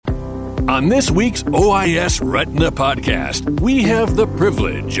On this week's OIS Retina podcast, we have the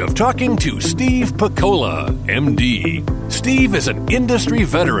privilege of talking to Steve Pakola, MD. Steve is an industry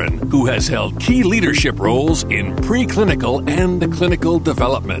veteran who has held key leadership roles in preclinical and clinical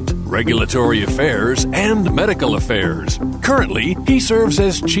development, regulatory affairs, and medical affairs. Currently, he serves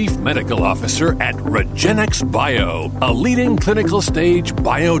as Chief Medical Officer at REGENXBIO, a leading clinical stage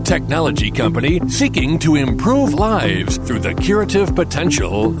biotechnology company seeking to improve lives through the curative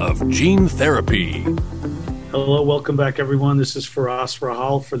potential of gene therapy. Hello, welcome back, everyone. This is Firas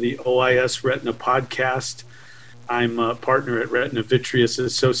Rahal for the OIS Retina podcast. I'm a partner at Retina Vitreous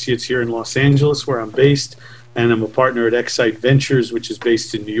Associates here in Los Angeles, where I'm based, and I'm a partner at Excite Ventures, which is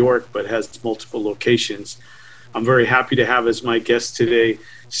based in New York, but has multiple locations. I'm very happy to have as my guest today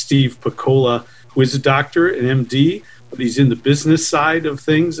Steve Pakola, who is a doctor, an MD, but he's in the business side of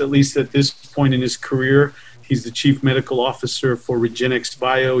things, at least at this point in his career. He's the Chief Medical Officer for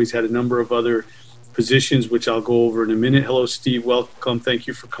REGENXBIO. He's had a number of other positions, which I'll go over in a minute. Hello, Steve. Welcome. Thank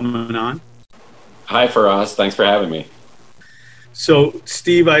you for coming on. Hi, Firas. Thanks for having me. So,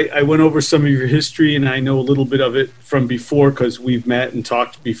 Steve, I went over some of your history, and I know a little bit of it from before because we've met and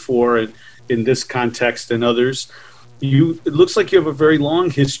talked before and in this context and others. It looks like you have a very long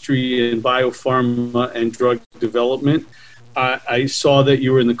history in biopharma and drug development. I saw that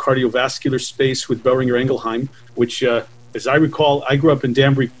you were in the cardiovascular space with Boehringer Ingelheim, which, as I recall, I grew up in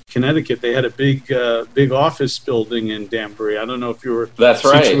Danbury, Connecticut. They had a big office building in Danbury. I don't know if you were. That's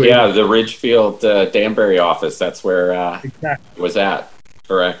right. Situated. Yeah, the Ridgefield Danbury office. That's where it was at.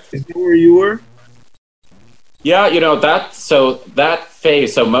 Correct. Is that where you were? Yeah, that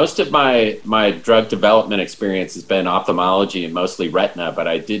phase. So most of my drug development experience has been ophthalmology and mostly retina, but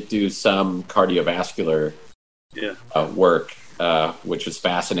I did do some cardiovascular work, which was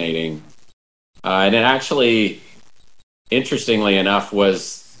fascinating. And it actually, interestingly enough,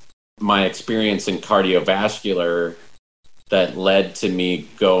 was my experience in cardiovascular that led to me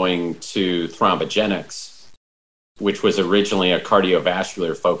going to Thrombogenics, which was originally a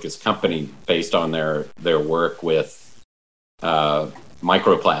cardiovascular-focused company based on their work with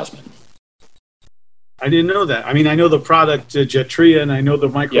microplasmin. I didn't know that. I mean, I know the product Jetrea, and I know the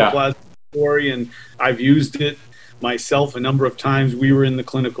microplasmin story, and I've used it myself a number of times. We were in the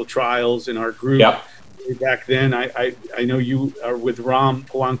clinical trials in our group back then. I know you are with Ram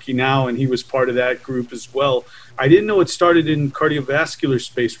Pawanki now, and he was part of that group as well. I didn't know it started in cardiovascular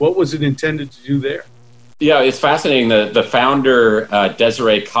space. What was it intended to do there? Yeah, it's fascinating. The founder,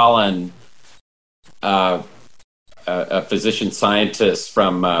 Desiree Collin, a physician scientist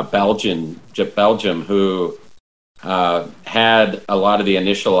from Belgium, who had a lot of the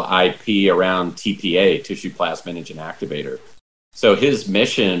initial IP around TPA, tissue plasminogen activator. So his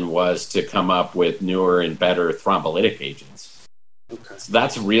mission was to come up with newer and better thrombolytic agents. Okay. So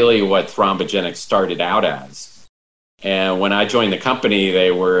that's really what Thrombogenics started out as. And when I joined the company, they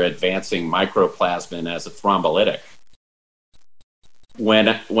were advancing microplasmin as a thrombolytic. When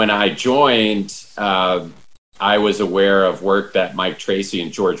I joined, I was aware of work that Mike Tracy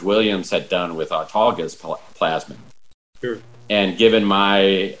and George Williams had done with autologous plasmin. Sure. And given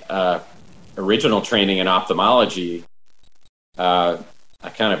my original training in ophthalmology, I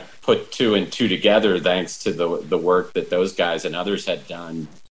kind of put two and two together thanks to the work that those guys and others had done.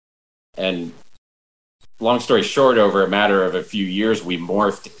 And long story short, over a matter of a few years, we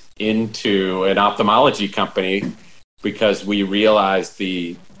morphed into an ophthalmology company because we realized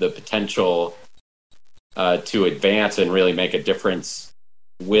the potential to advance and really make a difference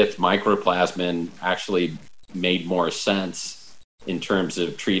with microplasmin actually made more sense in terms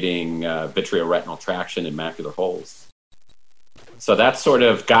of treating vitreoretinal traction and macular holes. So that sort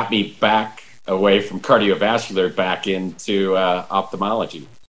of got me back away from cardiovascular back into ophthalmology.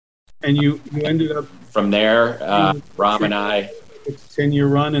 And you ended up... From there, Ram and I... It's a 10-year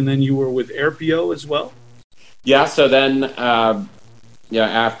run, and then you were with Aerpio as well? Yeah, so then,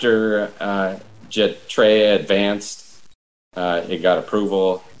 after Jetrea advanced, it got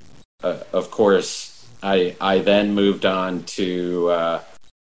approval. Of course, I then moved on to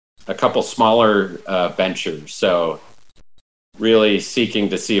a couple smaller ventures. So really seeking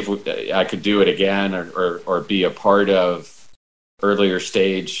to see if I could do it again or be a part of earlier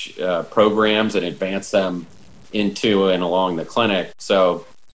stage programs and advance them into and along the clinic. So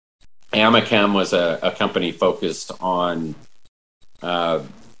Amichem was a company focused on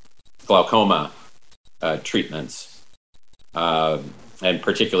glaucoma treatments, and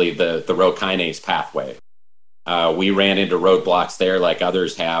particularly the Rho kinase pathway. We ran into roadblocks there like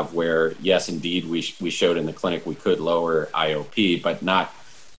others have where, yes, indeed, we showed in the clinic we could lower IOP, but not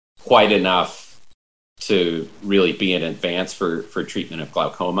quite enough to really be an advance for treatment of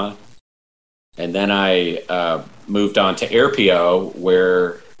glaucoma. And then I moved on to AirPO,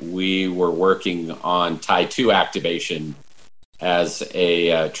 where we were working on Tie2 activation as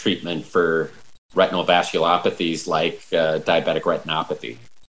a treatment for retinal vasculopathies like diabetic retinopathy.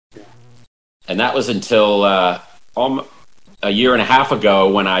 And that was until a year and a half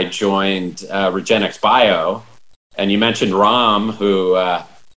ago when I joined REGENXBIO. And you mentioned Ram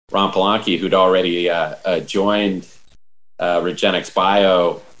Polanki, who'd already joined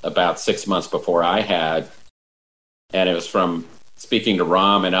REGENXBIO about 6 months before I had. And it was from speaking to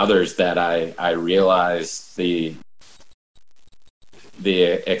Ram and others that I realized the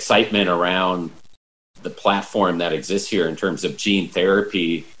excitement around the platform that exists here in terms of gene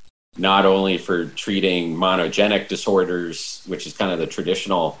therapy, not only for treating monogenic disorders, which is kind of the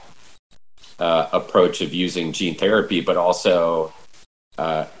traditional approach of using gene therapy, but also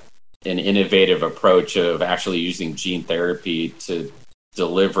an innovative approach of actually using gene therapy to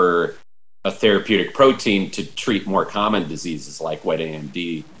deliver a therapeutic protein to treat more common diseases like wet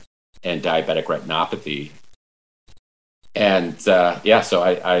AMD and diabetic retinopathy. And so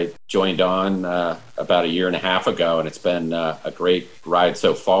I joined on about a year and a half ago, and it's been a great ride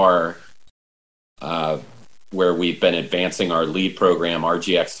so far, where we've been advancing our lead program,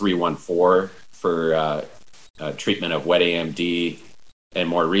 RGX-314, for treatment of wet AMD, and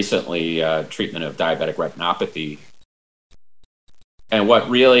more recently, treatment of diabetic retinopathy. And what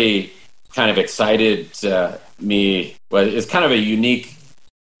really kind of excited me is kind of a unique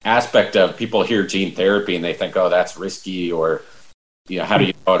aspect of people hear gene therapy and they think, oh, that's risky, or, how do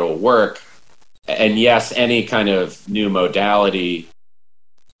you know it'll work? And yes, any kind of new modality,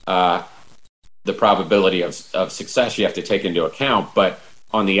 the probability of success you have to take into account. But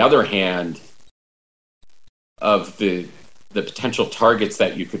on the other hand, of the potential targets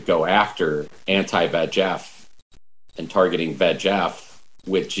that you could go after, anti-VEGF and targeting VEGF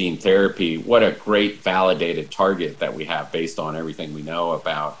with gene therapy, what a great validated target that we have based on everything we know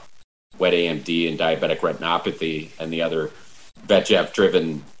about wet AMD and diabetic retinopathy and the other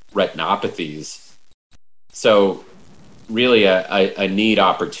VEGF-driven retinopathies. So really a neat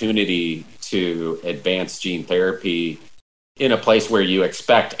opportunity to advance gene therapy in a place where you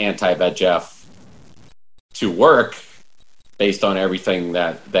expect anti-VEGF to work based on everything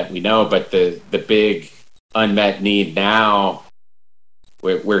that we know. But the big unmet need now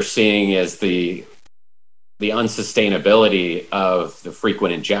we're seeing is the unsustainability of the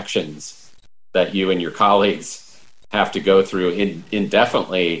frequent injections that you and your colleagues have to go through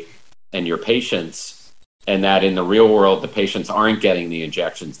indefinitely, and your patients, and that in the real world, the patients aren't getting the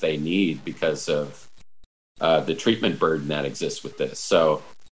injections they need because of the treatment burden that exists with this. So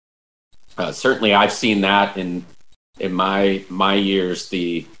certainly I've seen that in my years,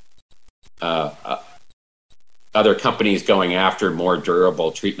 the other companies going after more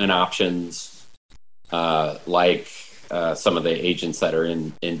durable treatment options, like some of the agents that are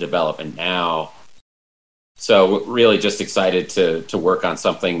in development now. So really just excited to work on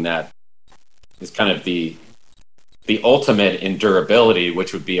something that is kind of the ultimate in durability,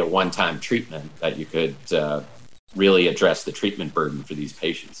 which would be a one-time treatment that you could really address the treatment burden for these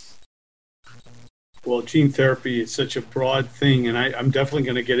patients. Well, gene therapy is such a broad thing, and I'm definitely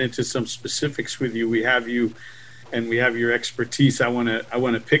going to get into some specifics with you. We have you, and we have your expertise. I want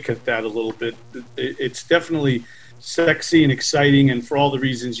to pick at that a little bit. It's definitely sexy and exciting, and for all the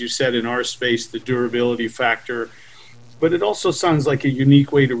reasons you said in our space, the durability factor. But it also sounds like a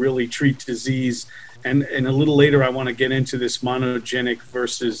unique way to really treat disease. And a little later, I want to get into this monogenic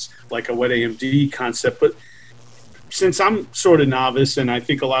versus like a wet AMD concept. But since I'm sort of novice, and I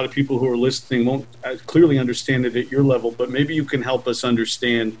think a lot of people who are listening won't clearly understand it at your level, but maybe you can help us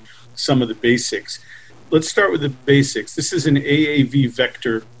understand some of the basics. Let's start with the basics. This is an AAV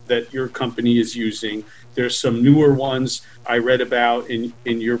vector that your company is using. There's some newer ones I read about in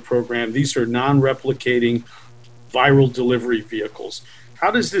your program. These are non-replicating viral delivery vehicles.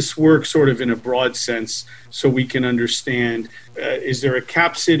 How does this work sort of in a broad sense so we can understand? Is there a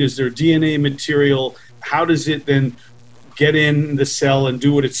capsid? Is there DNA material? How does it then get in the cell and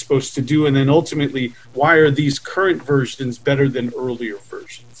do what it's supposed to do? And then ultimately, why are these current versions better than earlier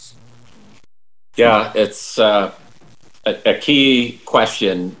versions? Yeah, it's a key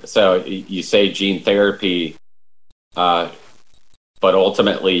question. So you say gene therapy, but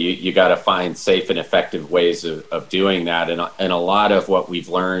ultimately you got to find safe and effective ways of doing that. And a lot of what we've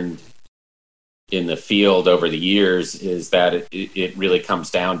learned in the field over the years is that it really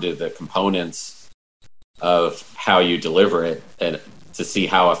comes down to the components of how you deliver it and to see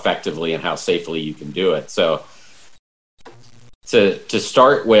how effectively and how safely you can do it. So to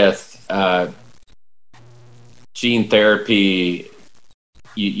start with, gene therapy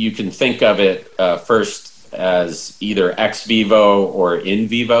you can think of it first as either ex vivo or in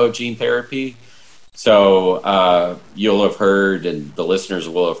vivo gene therapy. So you'll have heard, and the listeners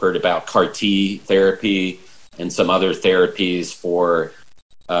will have heard about CAR T therapy and some other therapies for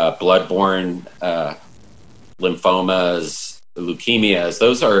bloodborne lymphomas, leukemias.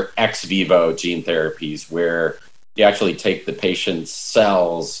 Those are ex vivo gene therapies where you actually take the patient's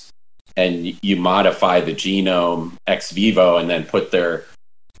cells and you modify the genome ex vivo and then put their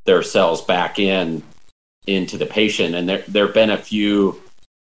cells back into the patient. And there have been a few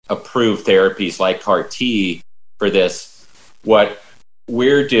approved therapies like CAR T for this. What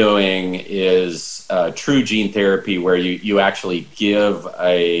we're doing is true gene therapy where you actually give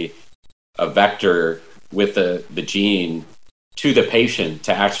a vector with the gene to the patient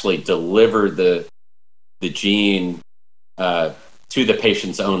to actually deliver the gene to the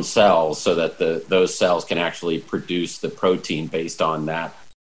patient's own cells so that those cells can actually produce the protein based on that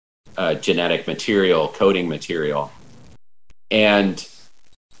genetic material, coding material. And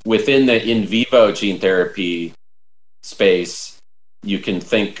within the in vivo gene therapy space, you can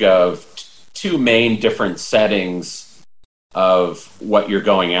think of two main different settings of what you're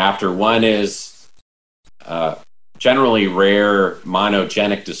going after. One is generally rare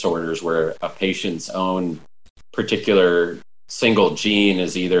monogenic disorders where a patient's own particular single gene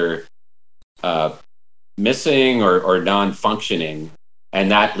is either missing or non-functioning,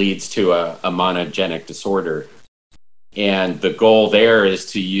 and that leads to a monogenic disorder. And the goal there is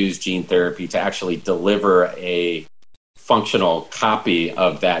to use gene therapy to actually deliver a functional copy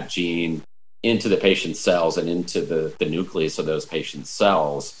of that gene into the patient's cells and into the nucleus of those patient's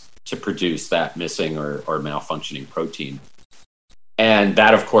cells to produce that missing or malfunctioning protein. And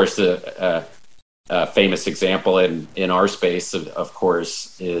that, of course, the famous example in our space, of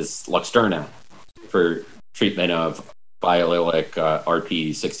course, is Luxturna for treatment of biallelic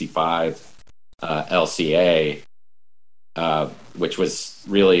RPE65 LCA, which was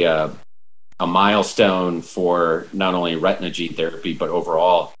really a milestone for not only retina gene therapy, but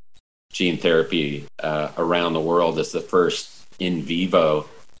overall gene therapy around the world as the first in vivo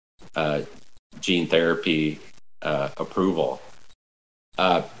gene therapy approval.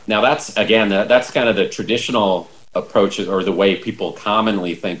 Now that's kind of the traditional approach or the way people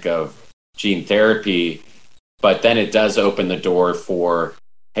commonly think of gene therapy, but then it does open the door for,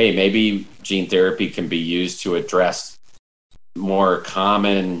 hey, maybe gene therapy can be used to address more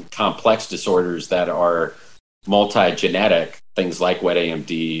common complex disorders that are multi-genetic, things like wet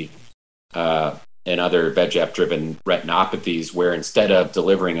AMD and other VEGF-driven retinopathies, where instead of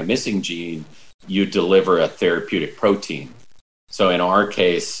delivering a missing gene, you deliver a therapeutic protein. So in our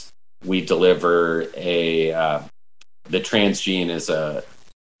case, we deliver the transgene is a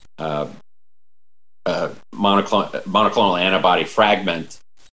monoclonal antibody fragment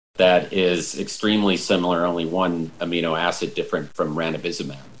that is extremely similar, only one amino acid different from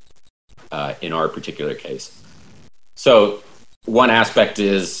ranibizumab in our particular case. So one aspect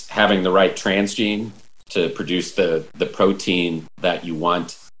is having the right transgene to produce the protein that you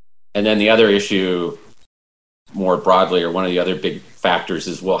want. And then the other issue more broadly, or one of the other big factors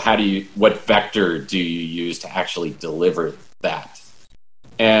is, well, what vector do you use to actually deliver that?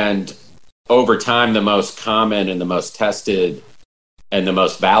 And over time, the most common and the most tested and the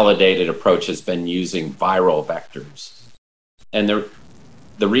most validated approach has been using viral vectors. And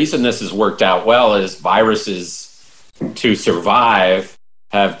the reason this has worked out well is viruses, to survive,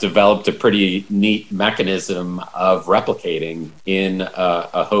 have developed a pretty neat mechanism of replicating in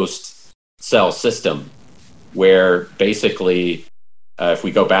a host cell system, where basically, if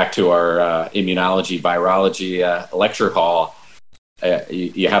we go back to our immunology, virology lecture hall,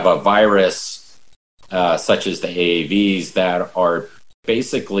 you have a virus such as the AAVs that are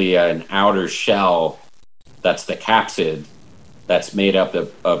basically an outer shell that's the capsid that's made up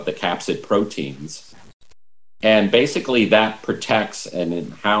of the capsid proteins. And basically that protects and it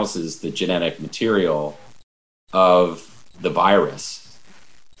houses the genetic material of the virus.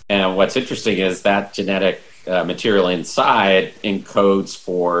 And what's interesting is that genetic material inside encodes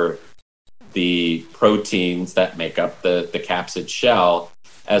for the proteins that make up the capsid shell,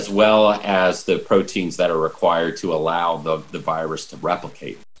 as well as the proteins that are required to allow the virus to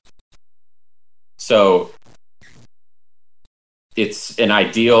replicate. So it's an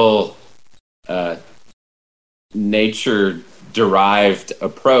ideal nature-derived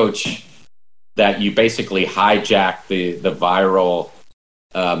approach that you basically hijack the viral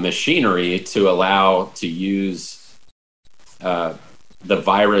machinery to allow to use the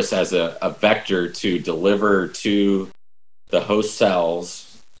virus as a vector to deliver to the host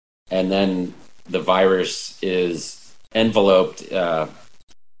cells, and then the virus is enveloped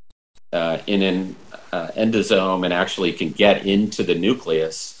in an endosome and actually can get into the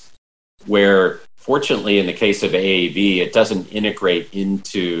nucleus, where fortunately in the case of AAV, it doesn't integrate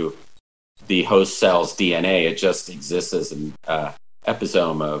into the host cell's DNA. It just exists as an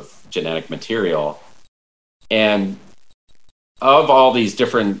episome of genetic material. And of all these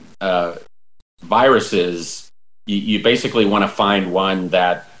different viruses, you basically want to find one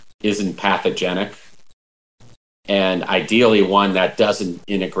that isn't pathogenic, and ideally one that doesn't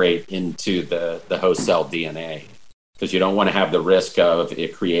integrate into the host cell DNA, because you don't want to have the risk of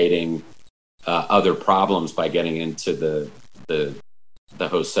it creating other problems by getting into the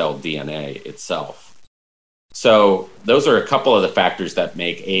host cell DNA itself. So those are a couple of the factors that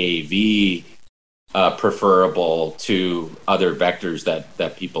make AAV preferable to other vectors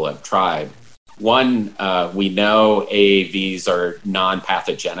that people have tried. One, we know AAVs are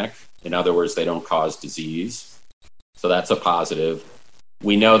non-pathogenic. In other words, they don't cause disease. So that's a positive.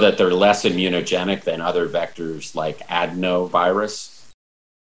 We know that they're less immunogenic than other vectors like adenovirus.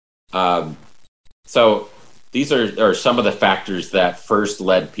 So these are some of the factors that first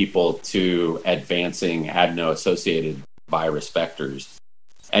led people to advancing adeno-associated virus vectors.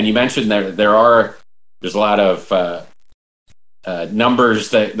 And you mentioned there's a lot of numbers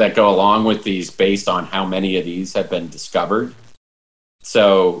that go along with these based on how many of these have been discovered.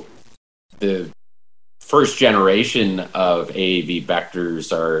 So the first generation of AAV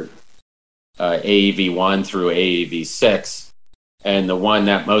vectors are AAV1 through AAV6. And the one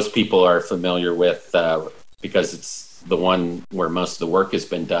that most people are familiar with, because it's the one where most of the work has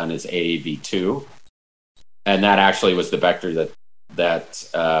been done, is AAV2. And that actually was the vector that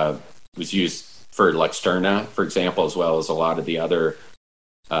was used for Luxturna, for example, as well as a lot of the other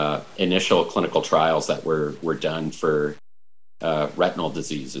initial clinical trials that were done for retinal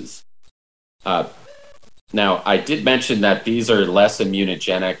diseases. Now, I did mention that these are less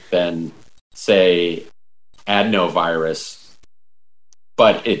immunogenic than, say, adenovirus,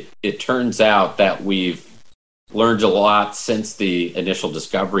 but it turns out that we've learned a lot since the initial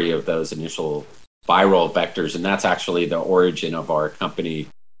discovery of those initial viral vectors, and that's actually the origin of our company,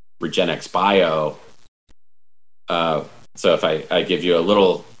 REGENXBIO. So if I give you a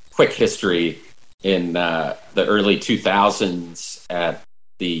little quick history, in the early 2000s at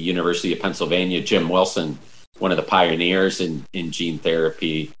the University of Pennsylvania, Jim Wilson, one of the pioneers in gene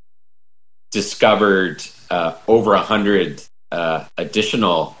therapy, discovered over 100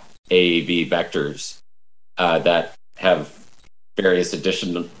 additional AAV vectors that have various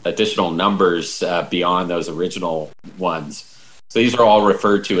additional numbers beyond those original ones. So these are all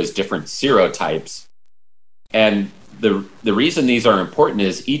referred to as different serotypes. And the reason these are important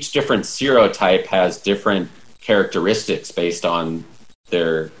is each different serotype has different characteristics based on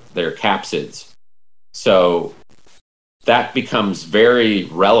their capsids. So that becomes very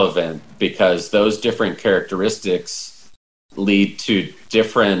relevant because those different characteristics lead to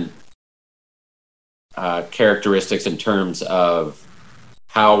different characteristics in terms of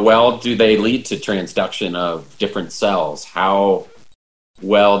how well do they lead to transduction of different cells? How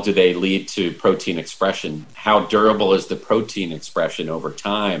well do they lead to protein expression? How durable is the protein expression over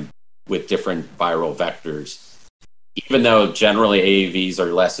time with different viral vectors? Even though generally AAVs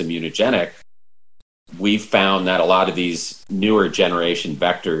are less immunogenic, we've found that a lot of these newer generation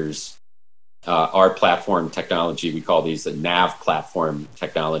vectors, our platform technology, we call these the NAV platform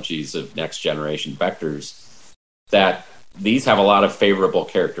technologies of next generation vectors, that these have a lot of favorable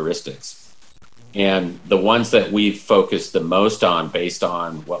characteristics. And the ones that we've focused the most on based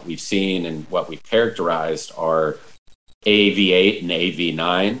on what we've seen and what we've characterized are AAV8 and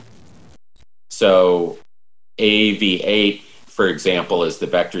AAV9. So AAV8, for example, is the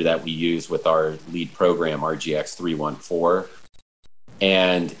vector that we use with our lead program, RGX-314.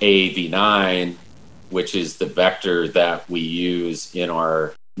 And AAV9, which is the vector that we use in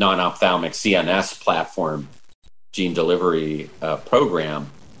our non-ophthalmic CNS platform gene delivery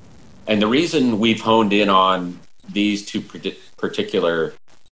program. And the reason we've honed in on these two particular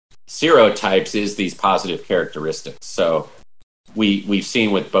serotypes is these positive characteristics. So we've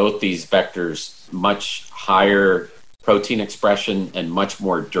seen with both these vectors much higher protein expression and much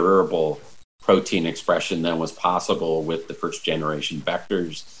more durable protein expression than was possible with the first generation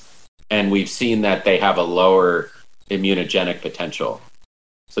vectors. And we've seen that they have a lower immunogenic potential.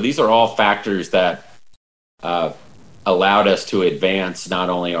 So these are all factors that allowed us to advance not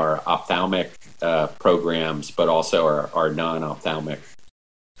only our ophthalmic programs, but also our non-ophthalmic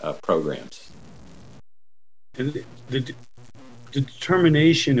programs. And the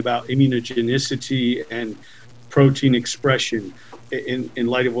determination about immunogenicity and protein expression, in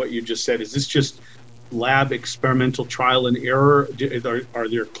light of what you just said, is this just lab experimental trial and error? Are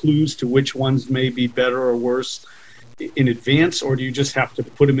there clues to which ones may be better or worse in advance, or do you just have to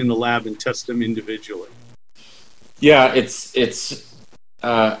put them in the lab and test them individually? Yeah, it's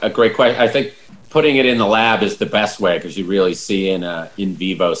a great question. I think putting it in the lab is the best way because you really see in a in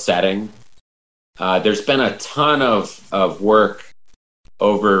vivo setting. There's been a ton of work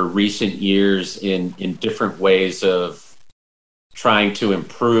over recent years in different ways of trying to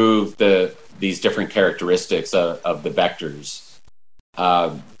improve these different characteristics of the vectors.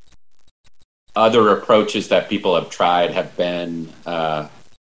 Other approaches that people have tried have been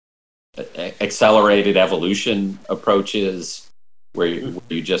accelerated evolution approaches, where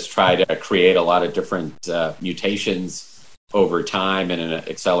you just try to create a lot of different mutations over time in an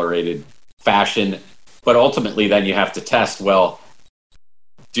accelerated fashion. But ultimately, then you have to test, well,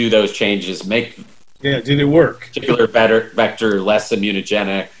 do those changes make did it work? Particular vector less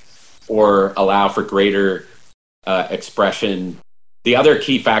immunogenic or allow for greater expression? The other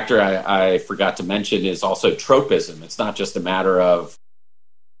key factor I forgot to mention is also tropism. It's not just a matter of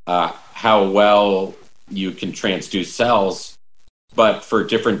how well you can transduce cells, but for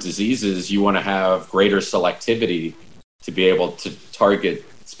different diseases, you want to have greater selectivity to be able to target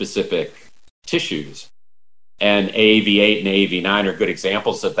specific tissues. And AAV8 and AAV9 are good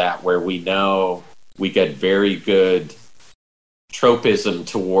examples of that, where we know we get very good tropism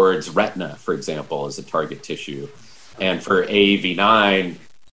towards retina, for example, as a target tissue. And for AAV9,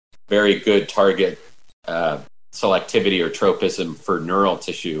 very good target selectivity or tropism for neural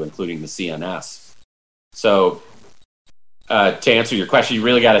tissue, including the CNS. So to answer your question, you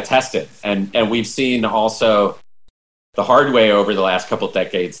really got to test it. And we've seen also the hard way over the last couple of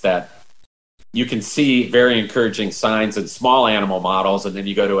decades that you can see very encouraging signs in small animal models, and then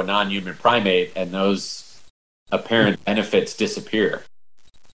you go to a non-human primate and those apparent benefits disappear.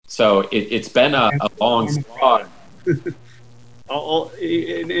 So it's been a long slog. In all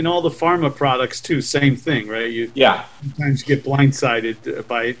the pharma products too, same thing, right? You sometimes get blindsided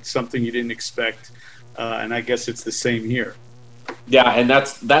by something you didn't expect, and I guess it's the same here. Yeah, and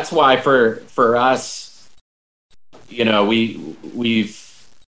that's why for us, we've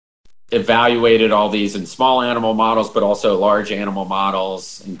evaluated all these in small animal models, but also large animal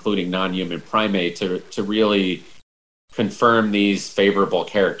models, including non-human primate, to really confirm these favorable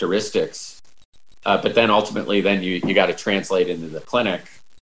characteristics. But then ultimately, then you got to translate into the clinic.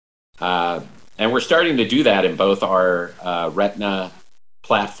 And we're starting to do that in both our retina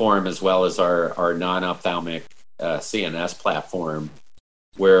platform as well as our non-ophthalmic CNS platform,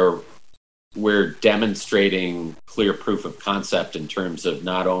 where we're demonstrating clear proof of concept in terms of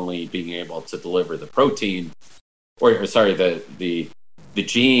not only being able to deliver the protein, the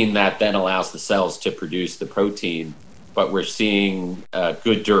gene that then allows the cells to produce the protein, but we're seeing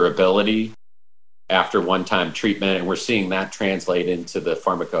good durability after one-time treatment, and we're seeing that translate into the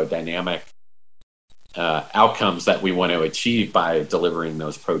pharmacodynamic outcomes that we want to achieve by delivering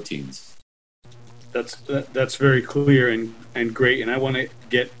those proteins. That's very clear and great, and I want to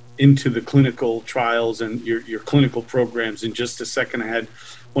get into the clinical trials and your clinical programs in just a second. I had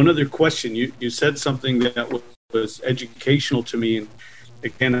one other question. You said something that was educational to me, and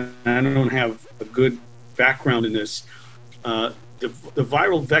again, I don't have a good background in this. The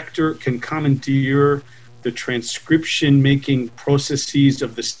viral vector can commandeer the transcription-making processes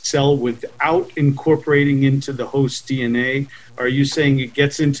of the cell without incorporating into the host DNA. Are you saying it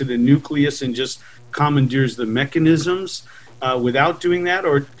gets into the nucleus and just commandeers the mechanisms without doing that,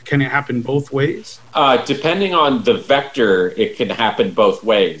 or can it happen both ways? Depending on the vector, it can happen both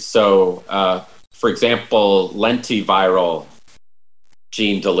ways. So, for example, lentiviral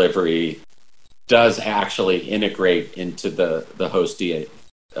gene delivery does actually integrate into the host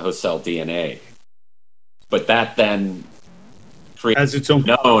cell DNA. But that then creates its own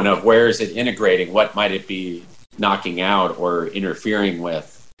known of where is it integrating, what might it be knocking out or interfering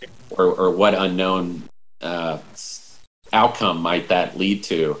with, or what unknown outcome might that lead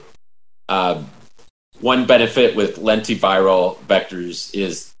to. One benefit with lentiviral vectors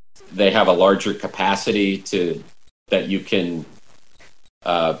is they have a larger capacity that you can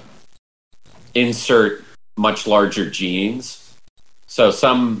insert much larger genes. So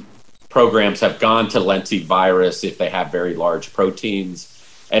some programs have gone to lentivirus if they have very large proteins,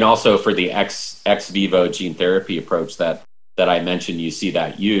 and also for the ex vivo gene therapy approach that I mentioned, you see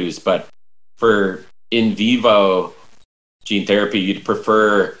that used. But for in vivo gene therapy, you'd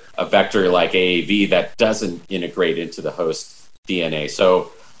prefer a vector like AAV that doesn't integrate into the host DNA.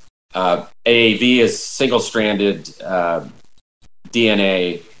 So AAV is single-stranded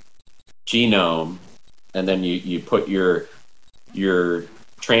DNA genome, and then you put your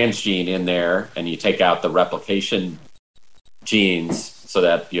transgene in there and you take out the replication genes so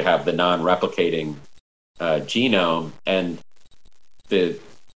that you have the non-replicating genome, and the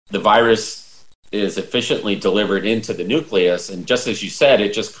virus is efficiently delivered into the nucleus. And just as you said,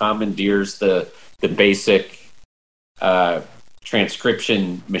 it just commandeers the basic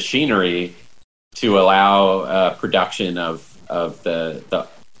transcription machinery to allow production of the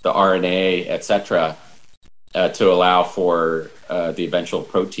RNA, et cetera, to allow for the eventual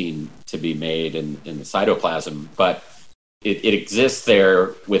protein to be made in the cytoplasm. But it exists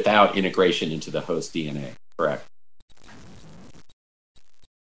there without integration into the host DNA, correct?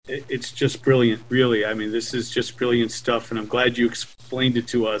 It's just brilliant, really. I mean, this is just brilliant stuff, and I'm glad you explained it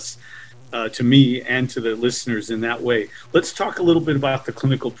to us, to me and to the listeners in that way. Let's talk a little bit about the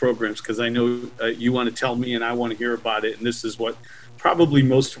clinical programs, because I know you want to tell me and I want to hear about it, and this is what probably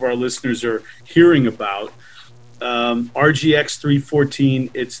most of our listeners are hearing about.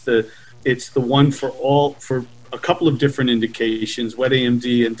 RGX-314, it's the one for a couple of different indications, wet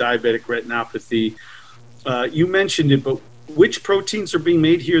AMD and diabetic retinopathy. You mentioned it, but which proteins are being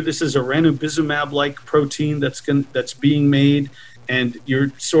made here? This is a ranibizumab-like protein that's being made, and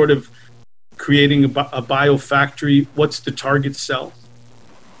you're sort of creating a biofactory. What's the target cell?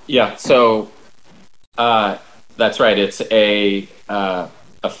 Yeah, so that's right. It's a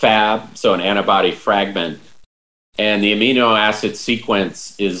Fab, so an antibody fragment, and the amino acid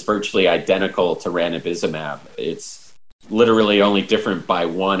sequence is virtually identical to ranibizumab. It's literally only different by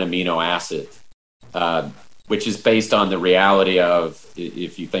one amino acid, which is based on the reality of,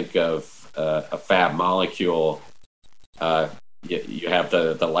 if you think of a Fab molecule, you have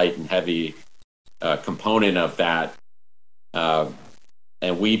the light and heavy component of that,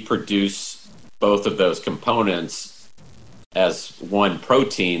 and we produce both of those components as one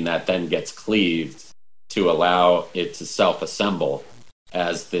protein that then gets cleaved to allow it to self-assemble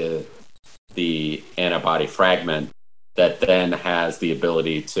as the antibody fragment that then has the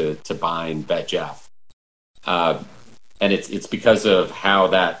ability to bind VEGF. And it's because of how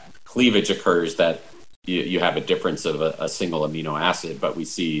that cleavage occurs that you have a difference of a single amino acid, but we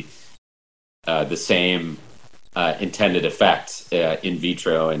see the same intended effect in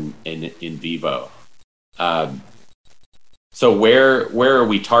vitro and in vivo. So where are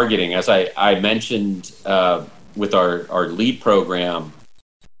we targeting? As I mentioned with our lead program,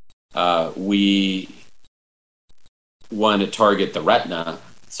 we want to target the retina.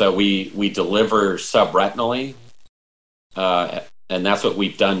 So we deliver subretinally, and that's what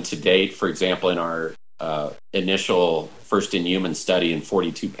we've done to date. For example, in our initial first-in-human study in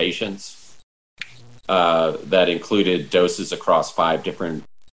 42 patients that included doses across 5 different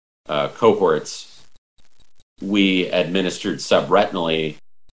cohorts, we administered subretinally.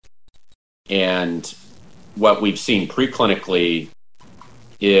 And what we've seen preclinically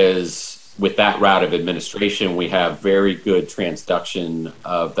is with that route of administration, we have very good transduction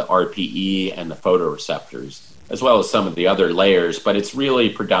of the RPE and the photoreceptors, as well as some of the other layers, but it's really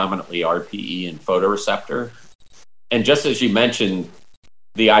predominantly RPE and photoreceptor. And just as you mentioned,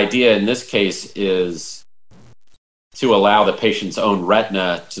 the idea in this case is to allow the patient's own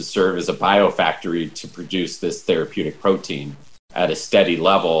retina to serve as a biofactory to produce this therapeutic protein at a steady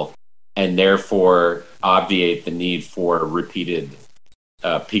level, and therefore obviate the need for repeated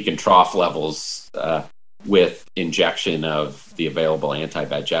peak and trough levels with injection of the available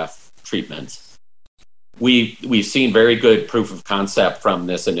anti-VEGF treatments. We've seen very good proof of concept from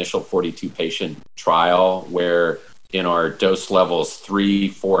this initial 42 patient trial, where in our dose levels 3,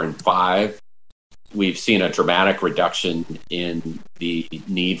 4, and 5, we've seen a dramatic reduction in the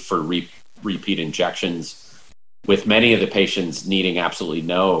need for repeat injections, with many of the patients needing absolutely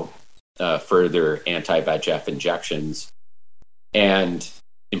no further anti-VEGF injections. And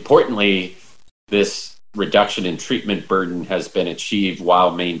importantly, this reduction in treatment burden has been achieved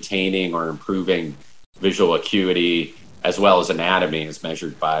while maintaining or improving visual acuity, as well as anatomy as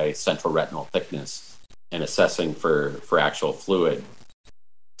measured by central retinal thickness and assessing for actual fluid.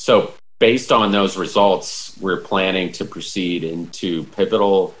 So based on those results, we're planning to proceed into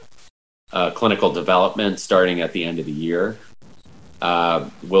pivotal clinical development starting at the end of the year.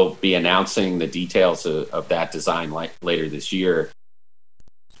 We'll be announcing the details of that design later this year.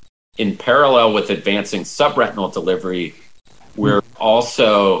 In parallel with advancing subretinal delivery, we're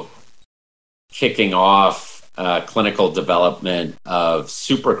also kicking off clinical development of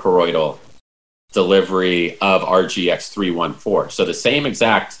suprachoroidal delivery of RGX-314. So the same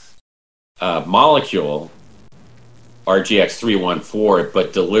exact molecule, RGX-314,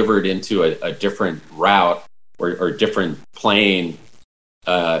 but delivered into a different route or different plane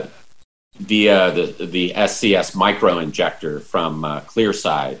via the SCS microinjector from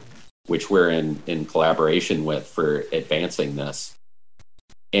Clearside, which we're in collaboration with for advancing this.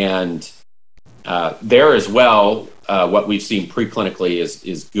 And there as well, what we've seen preclinically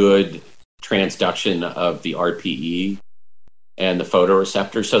is good transduction of the RPE and the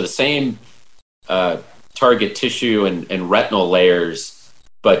photoreceptor. So the same target tissue and retinal layers,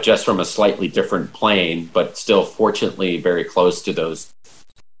 but just from a slightly different plane, but still fortunately very close to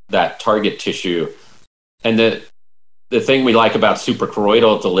that target tissue. And the thing we like about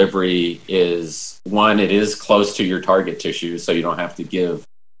suprachoroidal delivery is, one, it is close to your target tissue, so you don't have to give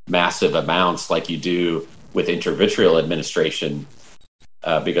massive amounts like you do with intravitreal administration,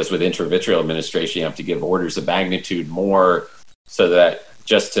 because with intravitreal administration, you have to give orders of magnitude more, so that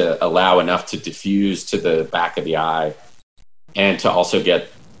just to allow enough to diffuse to the back of the eye and to also get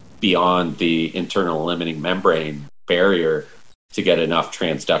beyond the internal limiting membrane barrier to get enough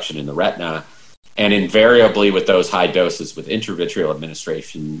transduction in the retina. And invariably with those high doses with intravitreal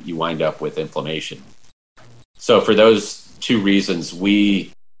administration, you wind up with inflammation. So for those two reasons,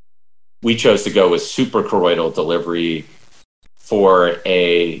 we chose to go with suprachoroidal delivery for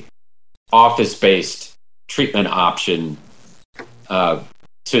a office-based treatment option to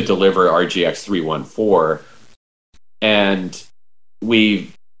deliver RGX-314. And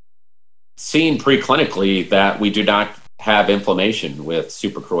we've seen preclinically that we do not have inflammation with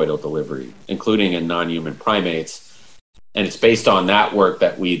suprachoroidal delivery, including in non-human primates. And it's based on that work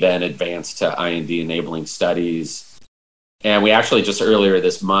that we then advanced to IND-enabling studies. And we actually just earlier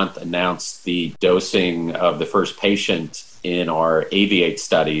this month announced the dosing of the first patient in our AVIATE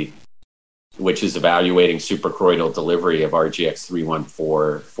study, which is evaluating suprachoroidal delivery of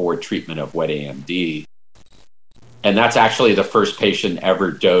RGX-314 for treatment of wet AMD. And that's actually the first patient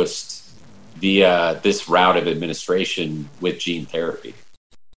ever dosed via this route of administration with gene therapy.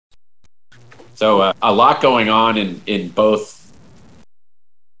 So a lot going on in both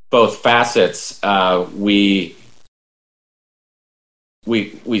facets. We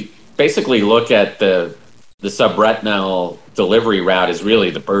basically look at the subretinal delivery route as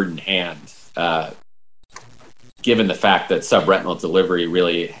really the bird in hand, given the fact that subretinal delivery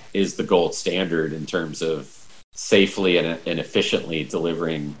really is the gold standard in terms of safely and efficiently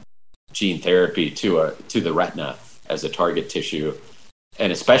delivering gene therapy to the retina as a target tissue.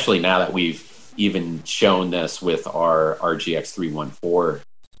 And especially now that we've even shown this with our RGX-314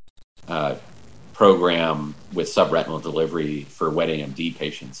 program with subretinal delivery for wet AMD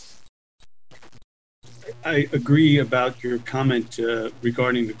patients. I agree about your comment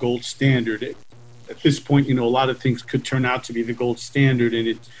regarding the gold standard. At this point, a lot of things could turn out to be the gold standard.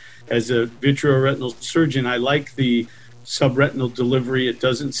 And as a vitreoretinal surgeon, I like the subretinal delivery. It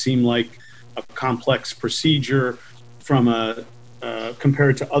doesn't seem like a complex procedure from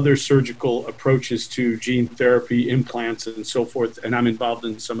compared to other surgical approaches to gene therapy, implants, and so forth. And I'm involved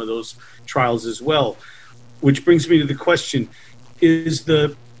in some of those trials as well. Which brings me to the question: is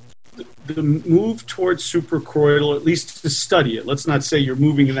the move towards suprachoroidal, at least to study it, let's not say you're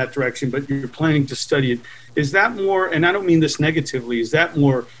moving in that direction, but you're planning to study it, is that more, and I don't mean this negatively, is that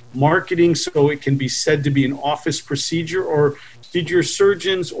more marketing so it can be said to be an office procedure, or did your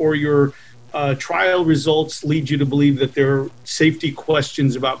surgeons or your trial results lead you to believe that there are safety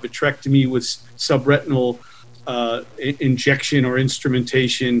questions about vitrectomy with subretinal injection or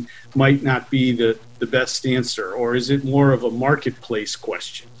instrumentation might not be the best answer, or is it more of a marketplace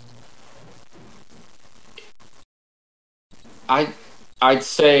question? I'd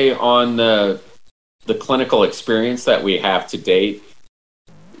say on the clinical experience that we have to date,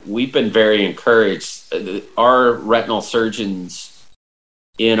 we've been very encouraged. Our retinal surgeons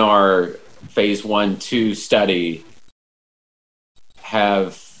in our phase 1/2 study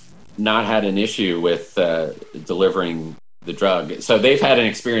have not had an issue with delivering the drug. So they've had an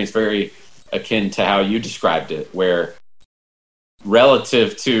experience very akin to how you described it, where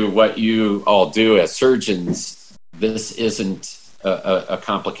relative to what you all do as surgeons, this isn't a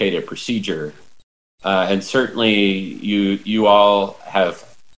complicated procedure. And certainly you all have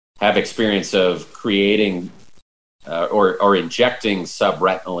experience of creating or injecting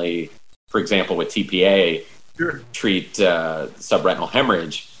subretinally, for example, with TPA, Sure. treat subretinal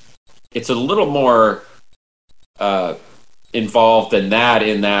hemorrhage. It's a little more involved than that,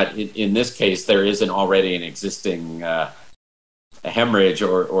 in this case, there isn't already an existing a hemorrhage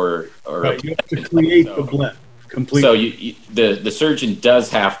or Right, you have to create the bleb completely. So the surgeon does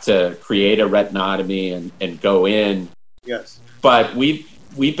have to create a retinotomy and go in. Yes. But we've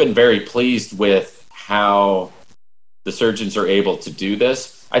been very pleased with how the surgeons are able to do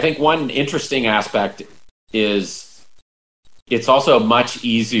this. I think one interesting aspect is, it's also much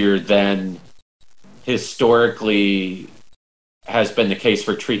easier than historically has been the case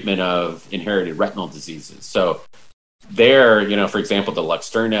for treatment of inherited retinal diseases. So there, for example, the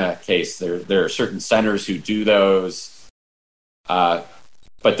Luxturna case, there are certain centers who do those, but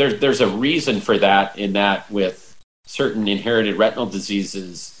there's a reason for that, in that with certain inherited retinal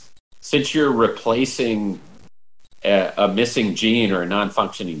diseases, since you're replacing a missing gene or a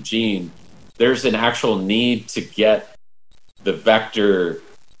non-functioning gene, there's an actual need to get the vector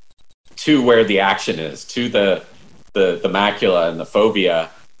to where the action is, to the macula and the fovea,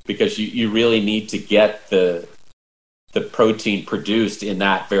 because you really need to get the protein produced in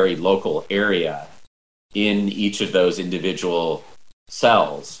that very local area in each of those individual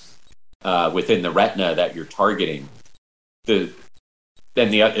cells within the retina that you're targeting. Then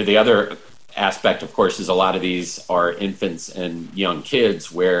the other aspect, of course, is a lot of these are infants and young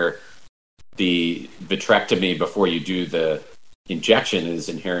kids, where the vitrectomy before you do the injection is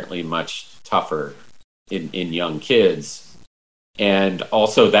inherently much tougher in young kids. And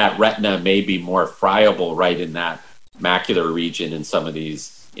also that retina may be more friable right in that macular region in some of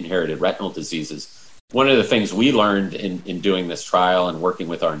these inherited retinal diseases. One of the things we learned in doing this trial and working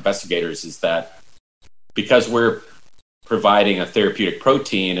with our investigators is that because we're providing a therapeutic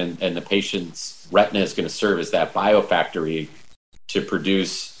protein and the patient's retina is going to serve as that biofactory to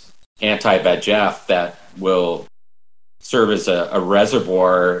produce anti-VEGF that will serve as a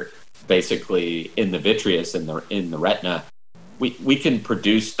reservoir basically in the vitreous, in the retina, we can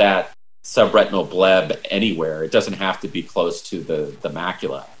produce that subretinal bleb anywhere. It doesn't have to be close to the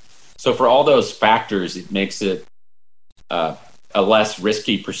macula. So for all those factors, it makes it a less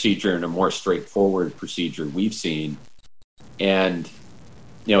risky procedure and a more straightforward procedure we've seen. And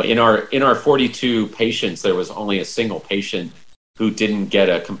in our 42 patients, there was only a single patient who didn't get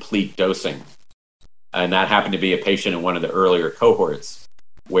a complete dosing, and that happened to be a patient in one of the earlier cohorts,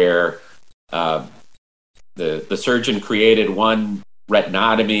 where the surgeon created one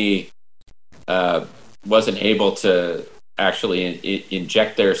retinotomy, wasn't able to actually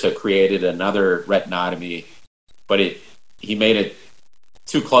inject there, so created another retinotomy, but he made it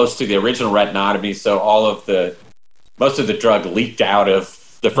too close to the original retinotomy, so most of the drug leaked out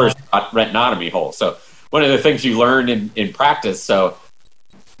of the first retinotomy hole. So one of the things you learn in practice, so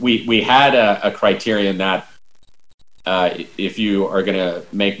we had a criterion that if you are going to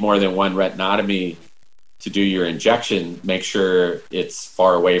make more than one retinotomy to do your injection, make sure it's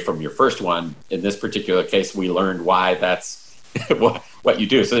far away from your first one. In this particular case, we learned why that's what you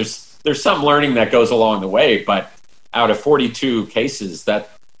do. So there's some learning that goes along the way, but out of 42 cases,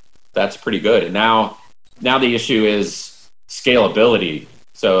 that's pretty good. And now the issue is scalability.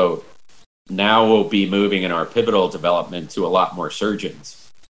 So now we'll be moving in our pivotal development to a lot more surgeons.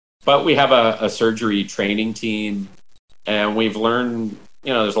 But we have a surgery training team, and we've learned,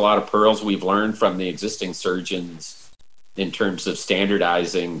 there's a lot of pearls we've learned from the existing surgeons in terms of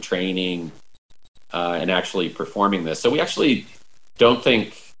standardizing training and actually performing this. So we actually don't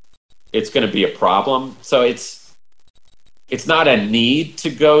think it's going to be a problem. So it's not a need to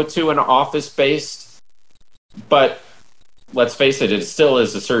go to an office-based, but let's face it, it still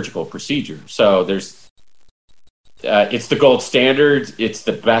is a surgical procedure. So it's the gold standard. It's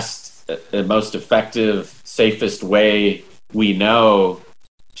the best, the most effective, safest way we know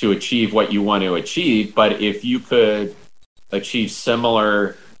to achieve what you want to achieve. But if you could achieve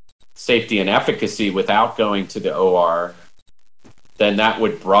similar safety and efficacy without going to the OR, then that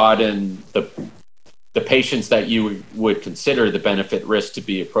would broaden the patients that you would consider the benefit risk to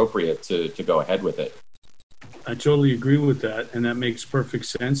be appropriate to go ahead with it. I totally agree with that, and that makes perfect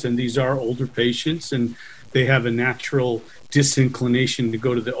sense. And these are older patients, and they have a natural disinclination to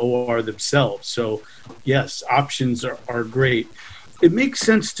go to the OR themselves. So, yes, options are great. It makes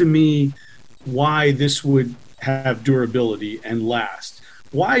sense to me why this would have durability and last.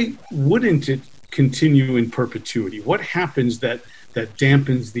 Why wouldn't it continue in perpetuity? What happens that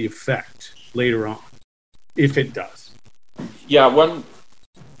dampens the effect later on, if it does? Yeah,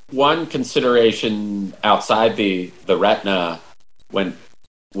 one consideration outside the retina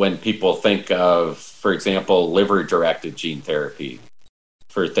when people think of, for example, liver-directed gene therapy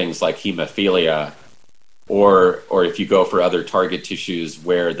for things like hemophilia, or if you go for other target tissues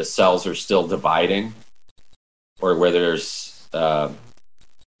where the cells are still dividing, or where there's not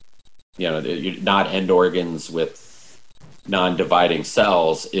end organs with non-dividing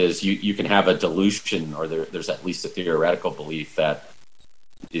cells, is you can have a dilution, or there's at least a theoretical belief that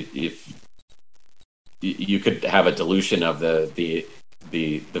if you could have a dilution of the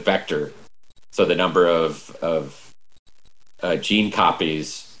vector, so the number of gene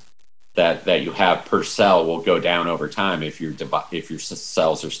copies that you have per cell will go down over time if your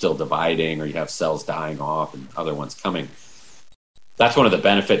cells are still dividing, or you have cells dying off and other ones coming. That's one of the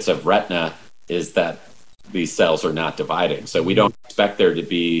benefits of retina, is that these cells are not dividing. So we don't expect there to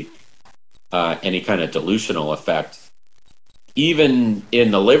be any kind of dilutional effect. Even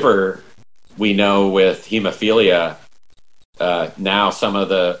in the liver, we know with hemophilia, now some of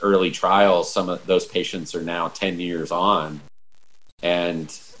the early trials, some of those patients are now 10 years on,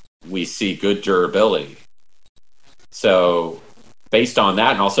 and we see good durability. So based on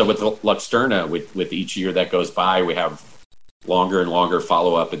that, and also with Luxturna, with each year that goes by, we have longer and longer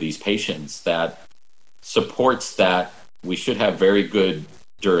follow-up of these patients that supports that we should have very good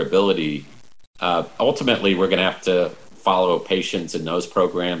durability. Ultimately, we're going to have to follow patients in those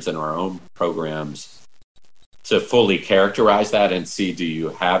programs and our own programs to fully characterize that and see, do you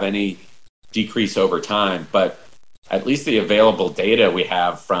have any decrease over time? But at least the available data we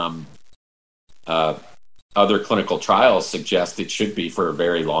have from other clinical trials suggest it should be for a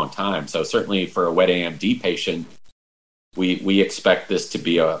very long time. So certainly for a wet AMD patient, we expect this to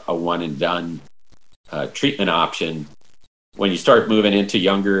be a one and done treatment option. When you start moving into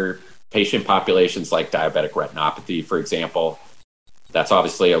younger patient populations like diabetic retinopathy, for example, that's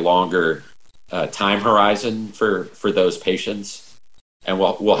obviously a longer time horizon for those patients, and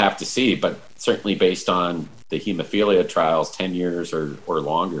we'll have to see. But certainly based on the hemophilia trials, 10 years or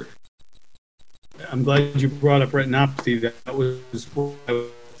longer. I'm glad you brought up retinopathy. That was what I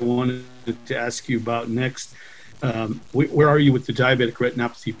wanted to ask you about next. Where are you with the diabetic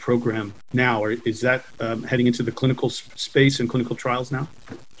retinopathy program now? Or is that heading into the clinical space and clinical trials now?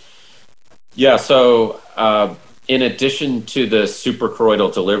 Yeah, so in addition to the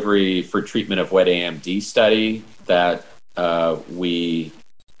suprachoroidal delivery for treatment of wet AMD study that we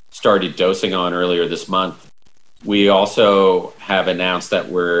started dosing on earlier this month, we also have announced that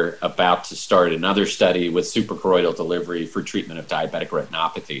we're about to start another study with suprachoroidal delivery for treatment of diabetic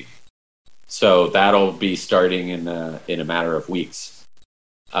retinopathy. So that'll be starting in a matter of weeks.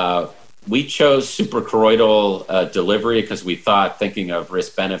 We chose suprachoroidal delivery because we thought, thinking of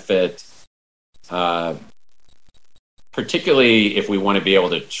risk-benefit, particularly if we want to be able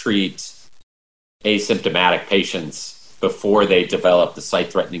to treat asymptomatic patients before they develop the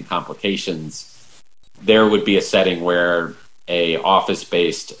sight-threatening complications, there would be a setting where a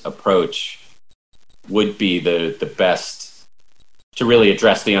office-based approach would be the best to really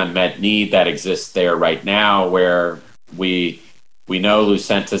address the unmet need that exists there right now, where we know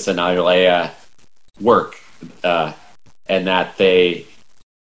Lucentis and Eylea work, and that they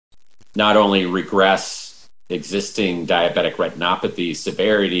not only regress existing diabetic retinopathy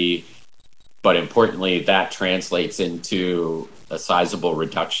severity, but importantly, that translates into a sizable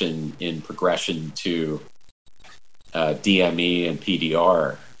reduction in progression to DME and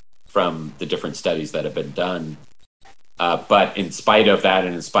PDR from the different studies that have been done. But in spite of that,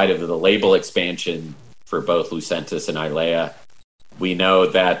 and in spite of the label expansion for both Lucentis and Eylea, we know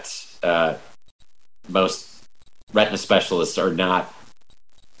that most retina specialists are not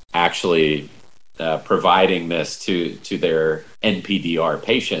actually providing this to their NPDR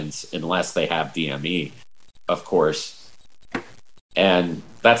patients unless they have DME, of course. And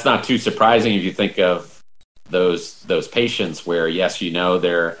that's not too surprising if you think of those patients where, yes, you know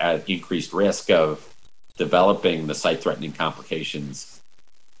they're at increased risk of developing the sight-threatening complications,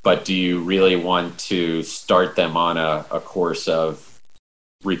 but do you really want to start them on a course of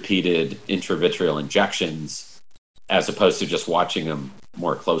repeated intravitreal injections as opposed to just watching them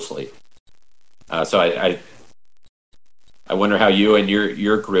more closely? So I wonder how you and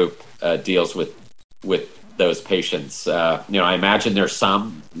your group deals with those patients. I imagine there's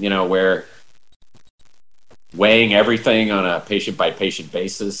some, where weighing everything on a patient-by-patient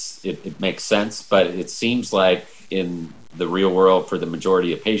basis, it makes sense, but it seems like in the real world for the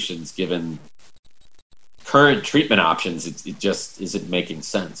majority of patients, given current treatment options, it just isn't making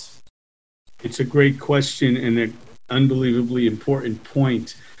sense. It's a great question and an unbelievably important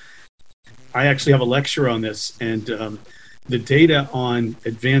point. I actually have a lecture on this, and the data on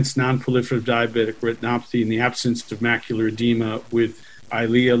advanced non-proliferative diabetic retinopathy in the absence of macular edema with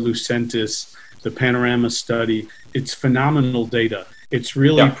Eylea, Lucentis, the Panorama study, it's phenomenal data. It's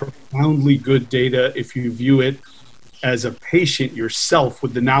really profoundly good data if you view it as a patient yourself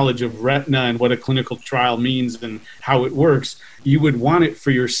with the knowledge of retina and what a clinical trial means and how it works. You would want it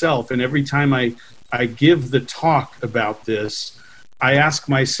for yourself. And every time I give the talk about this, I ask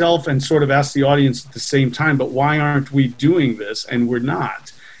myself and sort of ask the audience at the same time, but why aren't we doing this? And we're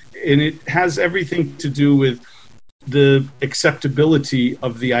not. And it has everything to do with the acceptability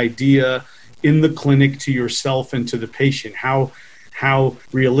of the idea in the clinic to yourself and to the patient. How how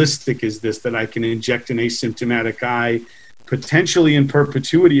realistic is this that I can inject an asymptomatic eye potentially in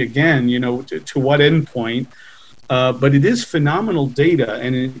perpetuity again, to what endpoint? But it is phenomenal data.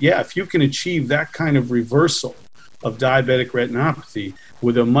 And if you can achieve that kind of reversal of diabetic retinopathy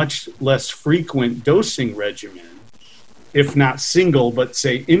with a much less frequent dosing regimen, if not single, but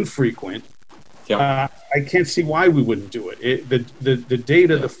say infrequent, I can't see why we wouldn't do it. The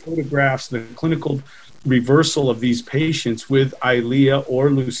data, the photographs, the clinical reversal of these patients with Eylea or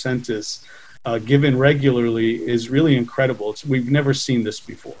Lucentis given regularly is really incredible. We've never seen this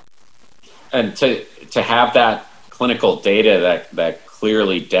before. And to have that clinical data that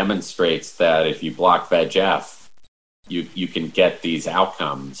clearly demonstrates that if you block VEGF, you can get these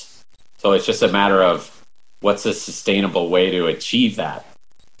outcomes. So it's just a matter of what's a sustainable way to achieve that.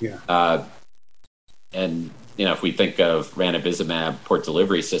 Yeah. And if we think of ranibizumab port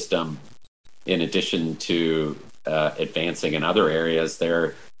delivery system, in addition to advancing in other areas,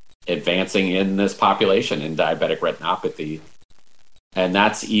 they're advancing in this population in diabetic retinopathy. And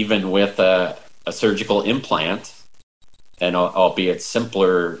that's even with a surgical implant, and albeit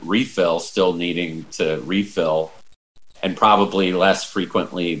simpler refill, still needing to refill, and probably less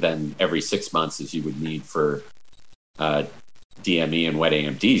frequently than every 6 months as you would need for DME and wet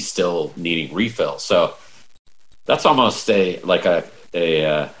AMD, still needing refill. So that's almost so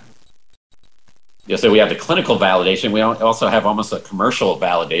we have the clinical validation. We also have almost a commercial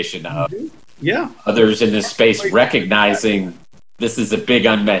validation of others in this space recognizing this is a big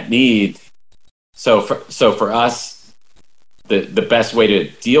unmet need. So for us, the best way to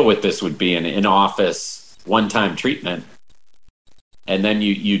deal with this would be an in-office one-time treatment. And then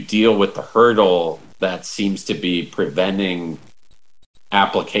you deal with the hurdle that seems to be preventing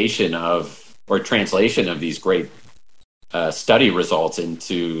application of or translation of these great study results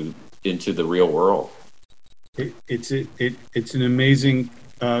into the real world. It's an amazing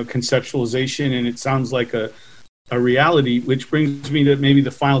conceptualization, and it sounds like a reality, which brings me to maybe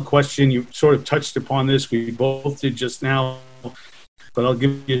the final question. You sort of touched upon this. We both did just now, but I'll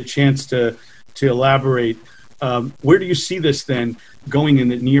give you a chance to elaborate. Where do you see this then going in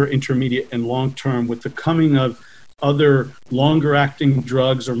the near, intermediate, and long term with the coming of other longer acting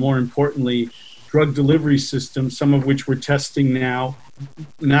drugs, or more importantly, drug delivery systems, some of which we're testing now,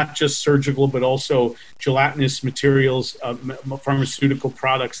 not just surgical, but also gelatinous materials, pharmaceutical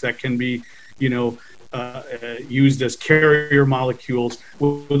products that can be, used as carrier molecules.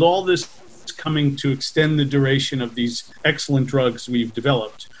 With all this coming to extend the duration of these excellent drugs we've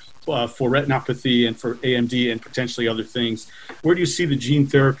developed for retinopathy and for AMD and potentially other things, where do you see the gene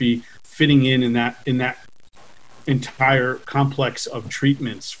therapy fitting in that entire complex of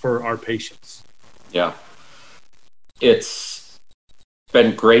treatments for our patients? Yeah, it's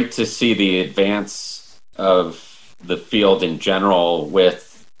been great to see the advance of the field in general,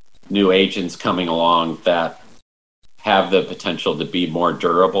 with new agents coming along that have the potential to be more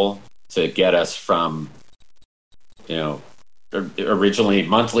durable, to get us from, originally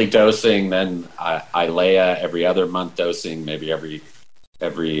monthly dosing, then Eylea every other month dosing, maybe every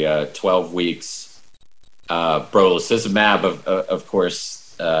 12 weeks. Brolucizumab, of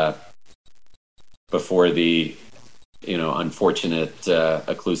course, before the unfortunate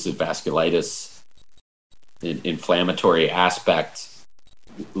occlusive vasculitis inflammatory aspect,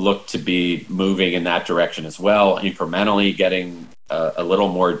 looked to be moving in that direction as well, incrementally getting a little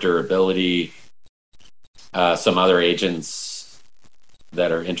more durability. Some other agents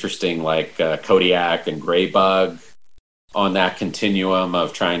that are interesting, like Kodiak and Graybug, on that continuum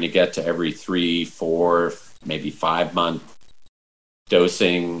of trying to get to every 3, 4, maybe 5 month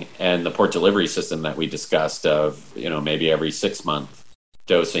dosing, and the port delivery system that we discussed of, maybe every 6 month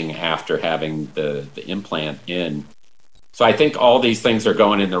dosing after having the implant in. So I think all these things are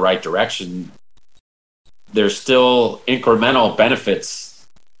going in the right direction. There's still incremental benefits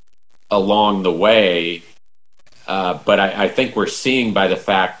along the way, but I think we're seeing by the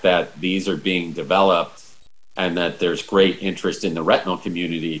fact that these are being developed and that there's great interest in the retinal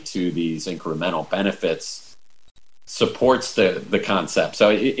community to these incremental benefits, supports the concept.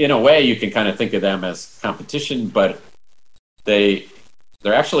 So in a way, you can kind of think of them as competition, but they're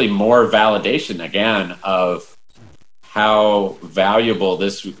actually more validation, again, of how valuable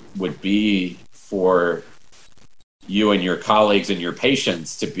this would be for you and your colleagues and your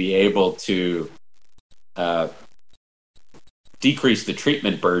patients to be able to decrease the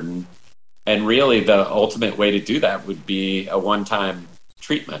treatment burden. And really, the ultimate way to do that would be a one-time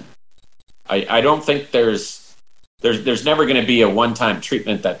treatment. I don't think there's never going to be a one-time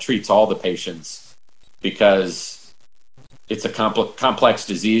treatment that treats all the patients, because it's a complex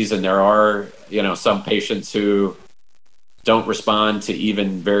disease, and there are some patients who don't respond to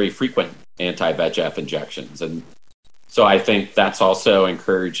even very frequent anti-VEGF injections. And so I think that's also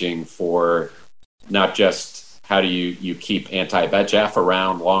encouraging for not just how do you keep anti-VEGF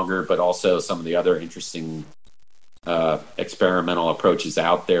around longer, but also some of the other interesting experimental approaches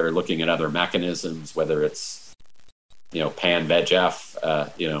out there, looking at other mechanisms, whether it's, pan-VEGF,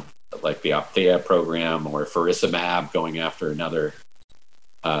 like the Opthea program, or faricimab going after another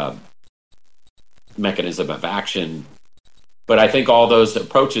mechanism of action. But I think all those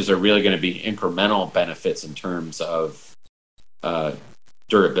approaches are really going to be incremental benefits in terms of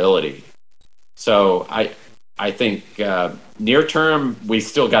durability. So I think near term, we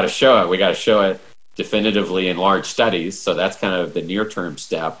still got to show it. We got to show it definitively in large studies. So that's kind of the near term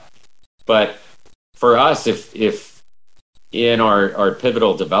step. But for us, if in our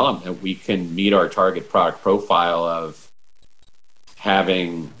pivotal development, we can meet our target product profile of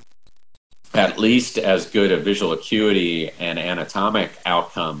having at least as good a visual acuity and anatomic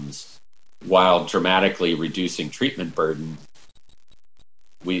outcomes while dramatically reducing treatment burden,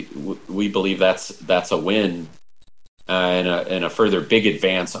 we believe that's a win and a further big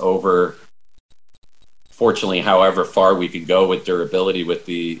advance over, fortunately, however far we can go with durability with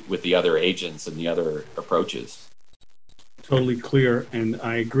the other agents and the other approaches. Totally clear, and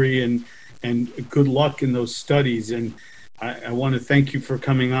I agree, and good luck in those studies. And I want to thank you for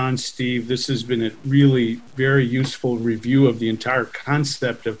coming on, Steve. This has been a really very useful review of the entire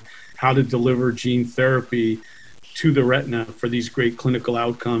concept of how to deliver gene therapy to the retina for these great clinical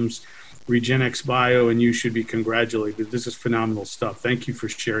outcomes. REGENXBIO and you should be congratulated. This is phenomenal stuff. Thank you for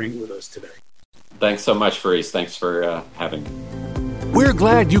sharing it with us today. Thanks so much, Faris. Thanks for having me. We're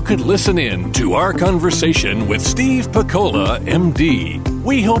glad you could listen in to our conversation with Steve Pakola, MD.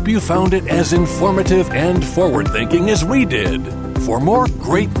 We hope you found it as informative and forward-thinking as we did. For more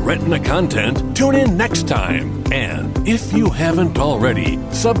great retina content, tune in next time. And if you haven't already,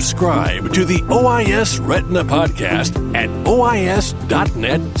 subscribe to the OIS Retina Podcast at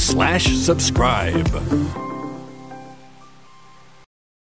ois.net/subscribe.